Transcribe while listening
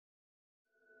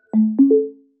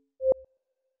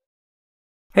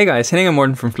Hey guys, Henning and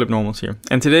Morten from FlippedNormals here,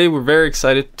 and today we're very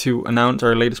excited to announce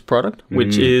our latest product,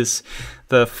 which is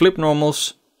the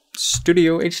FlippedNormals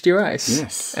Studio HDRIs.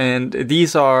 Yes. And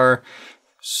these are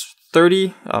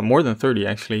 30, more than 30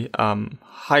 actually,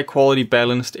 high quality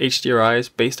balanced HDRIs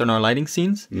based on our lighting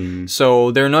scenes.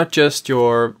 So they're not just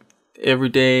your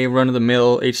everyday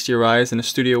run-of-the-mill HDRIs in a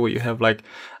studio where you have like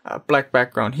a black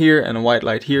background here and a white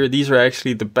light here. These are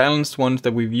actually the balanced ones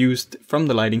that we've used from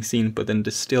the lighting scene, but then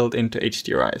distilled into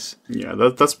HDRIs. Yeah,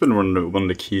 that's been one of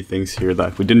the key things here,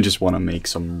 that we didn't just want to make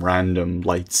some random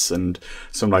lights and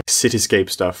some like cityscape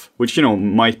stuff, which, you know,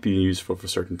 might be useful for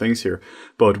certain things here,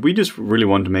 but we just really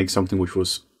wanted to make something which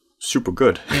was super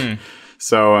good.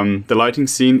 So the lighting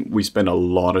scene, we spent a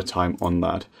lot of time on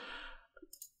that.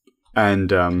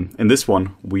 And in this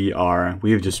one, we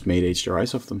have just made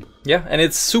HDRIs of them. Yeah, and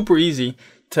it's super easy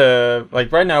to,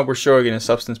 like right now we're showing it in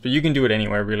Substance, but you can do it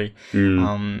anywhere really.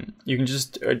 You can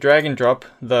just drag and drop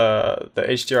the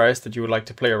HDRIs that you would like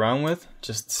to play around with.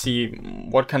 Just see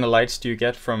what kind of lights do you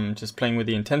get from just playing with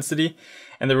the intensity.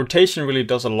 And the rotation really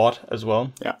does a lot as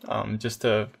well. Yeah. Just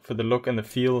for the look and the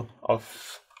feel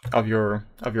of your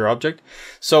object.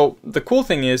 So the cool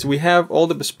thing is we have all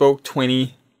the bespoke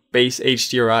 20 base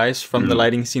HDRIs from the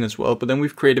lighting scene as well, but then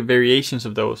we've created variations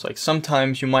of those. Like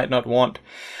sometimes you might not want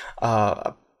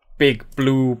a big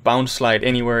blue bounce light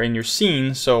anywhere in your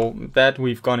scene, so that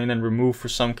we've gone in and removed for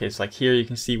some cases. Like here you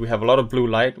can see we have a lot of blue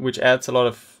light, which adds a lot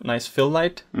of nice fill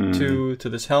light to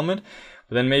this helmet.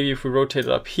 But then maybe if we rotate it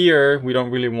up here, we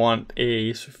don't really want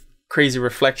a sort of crazy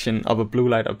reflection of a blue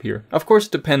light up here. Of course,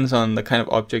 it depends on the kind of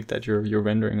object that you're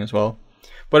rendering as well.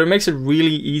 But it makes it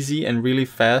really easy and really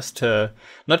fast to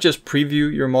not just preview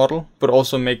your model, but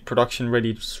also make production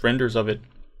ready renders of it.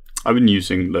 I've been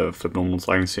using the FlippedNormals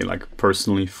lighting scene like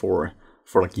personally for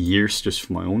like years, just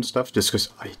for my own stuff, just because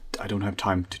I don't have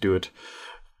time to do it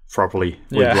properly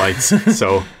with lights.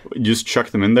 So you just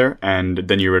chuck them in there and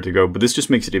then you're ready to go. But this just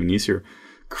makes it even easier.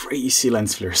 Crazy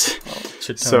lens flares.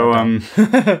 So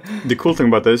the cool thing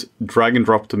about this, drag and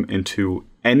drop them into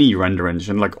any render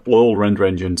engine, like all render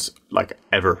engines like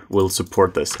ever will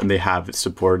support this, and they have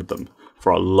supported them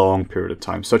for a long period of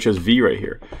time, such as V-Ray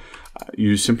here.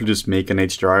 You simply just make an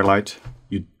HDRI light,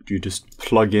 you just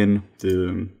plug in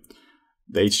the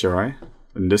HDRI.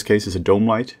 In this case it's a dome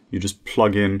light. You just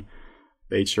plug in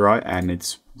the HDRI and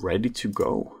it's ready to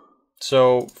go.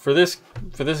 So for this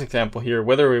example here,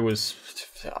 whether it was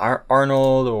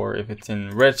Arnold or if it's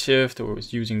in Redshift or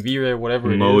it's using V-Ray,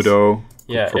 whatever it is. Modo.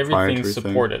 Yeah, everything's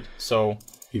supported. So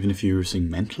even if you're using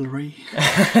Mental Ray?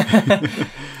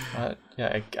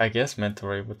 Yeah, I guess Mental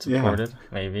Ray would support it,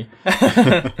 maybe.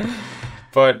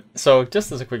 But so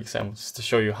just as a quick example, just to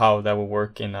show you how that will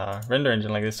work in a render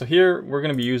engine like this. So here we're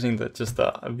going to be using just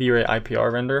the V-Ray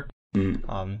IPR render,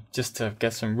 just to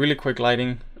get some really quick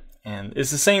lighting. And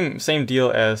it's the same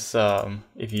deal as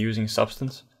if you're using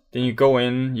Substance. Then you go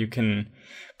in, you can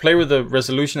play with the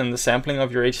resolution and the sampling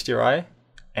of your HDRI,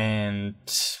 and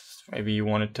maybe you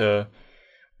wanted to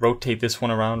rotate this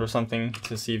one around or something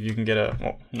to see if you can get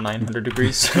a 900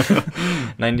 degrees,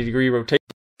 90-degree rotation.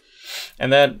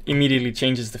 And that immediately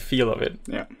changes the feel of it.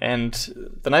 Yeah.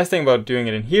 And the nice thing about doing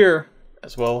it in here,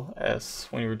 as well as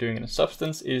when you were doing it in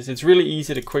Substance, is it's really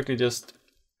easy to quickly just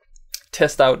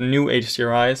test out new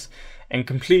HDRIs and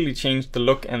completely change the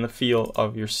look and the feel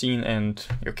of your scene and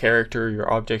your character, your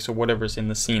objects, or whatever's in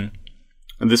the scene.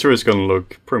 And this is going to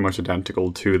look pretty much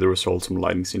identical to the results from the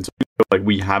lighting scene. So like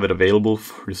we have it available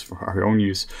for our own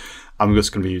use. I'm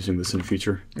just going to be using this in the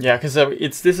future. Yeah, because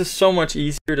this is so much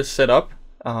easier to set up,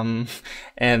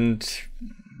 and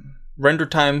render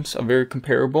times are very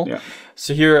comparable. Yeah.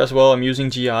 So here as well, I'm using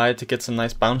GI to get some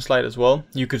nice bounce light as well.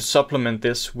 You could supplement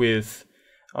this with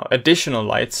additional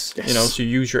lights, you know, so you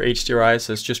use your HDRIs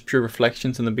as just pure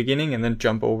reflections in the beginning, and then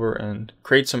jump over and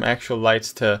create some actual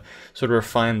lights to sort of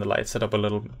refine the light setup a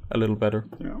little better.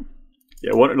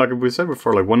 Yeah, like we said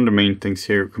before, like one of the main things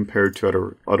here compared to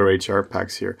other HDR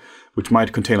packs here, which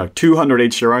might contain like 200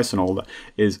 HDRIs and all that,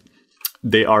 is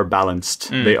they are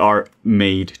balanced. They are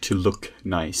made to look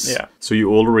nice. Yeah. So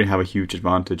you already have a huge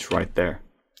advantage right there.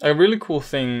 A really cool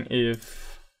thing,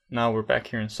 if now we're back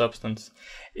here in Substance,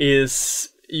 is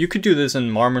you could do this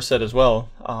in Marmoset as well,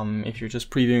 if you're just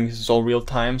previewing. This is all real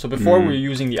time. So before we were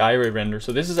using the iRay render,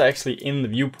 so this is actually in the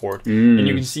viewport, and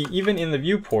you can see even in the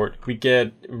viewport we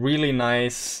get really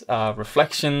nice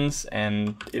reflections,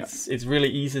 and it's really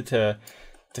easy to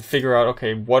figure out,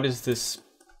 okay, what is this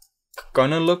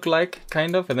gonna look like,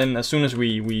 kind of. And then as soon as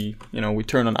we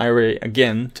turn on iRay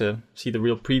again to see the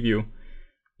real preview,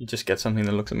 you just get something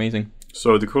that looks amazing.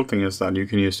 So the cool thing is that you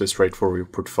can use this straight for your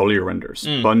portfolio renders.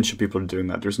 A bunch of people are doing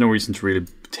that. There's no reason to really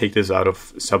take this out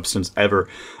of Substance ever,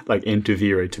 like into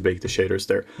V-Ray to bake the shaders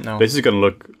there. No. This is going to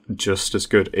look just as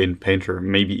good in Painter,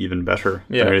 maybe even better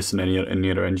than it is in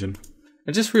any other engine.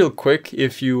 And just real quick,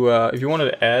 if you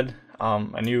wanted to add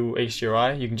a new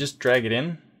HDRI, you can just drag it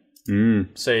in.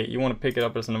 Say you want to pick it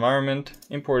up as an environment,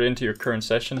 import it into your current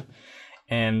session,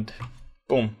 and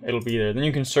boom, it'll be there. Then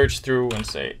you can search through and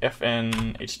say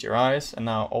FN HDRIs, and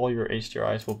now all your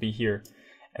HDRIs will be here.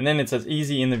 And then it's as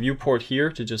easy in the viewport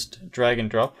here to just drag and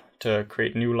drop to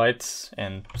create new lights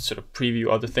and sort of preview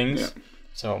other things. Yeah.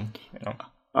 So,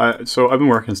 so I've been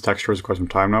working as textures for quite some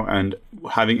time now, and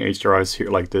having HDRIs here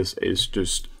like this is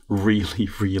just really,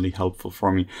 really helpful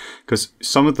for me, because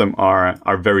some of them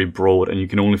are very broad and you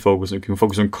can only focus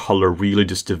on color, really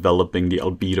just developing the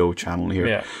albedo channel here.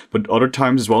 Yeah. But other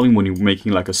times as well, when you're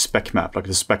making like a spec map, like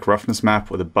the spec roughness map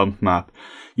or the bump map,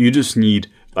 you just need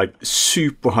like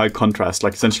super high contrast,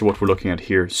 like essentially what we're looking at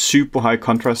here, super high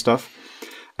contrast stuff,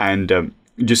 and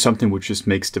just something which just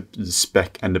makes the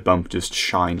spec and the bump just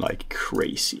shine like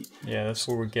crazy. Yeah, that's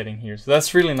what we're getting here. So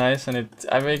that's really nice, and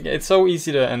it's so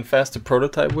easy and fast to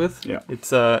prototype with. Yeah,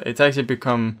 it's actually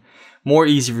become more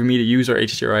easy for me to use our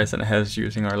HDRIs than it has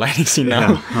using our lighting scene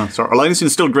now. Yeah. So our lighting scene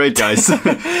is still great, guys.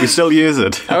 We still use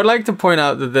it. I would like to point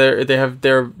out that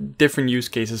there are different use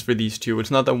cases for these two.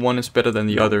 It's not that one is better than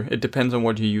the other. It depends on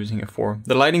what you're using it for.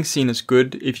 The lighting scene is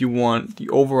good if you want the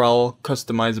overall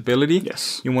customizability.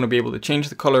 Yes. You want to be able to change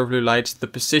the color of your lights, the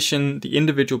position, the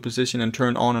individual position, and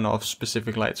turn on and off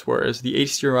specific lights. Whereas the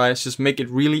HDRIs just make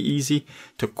it really easy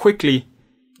to quickly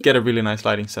get a really nice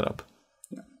lighting setup.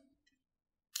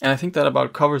 And I think that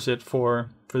about covers it for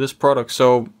this product.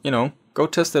 So, go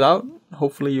test it out.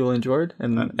 Hopefully you'll enjoy it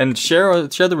and share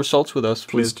the results with us.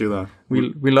 Please do that.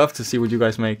 We love to see what you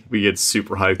guys make. We get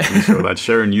super hyped when we show that.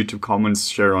 Share in YouTube comments,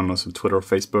 share on us on Twitter or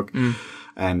Facebook.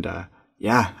 And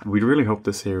we really hope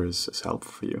this here is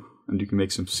helpful for you. And you can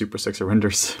make some super sexy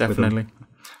renders. Definitely.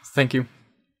 Thank you.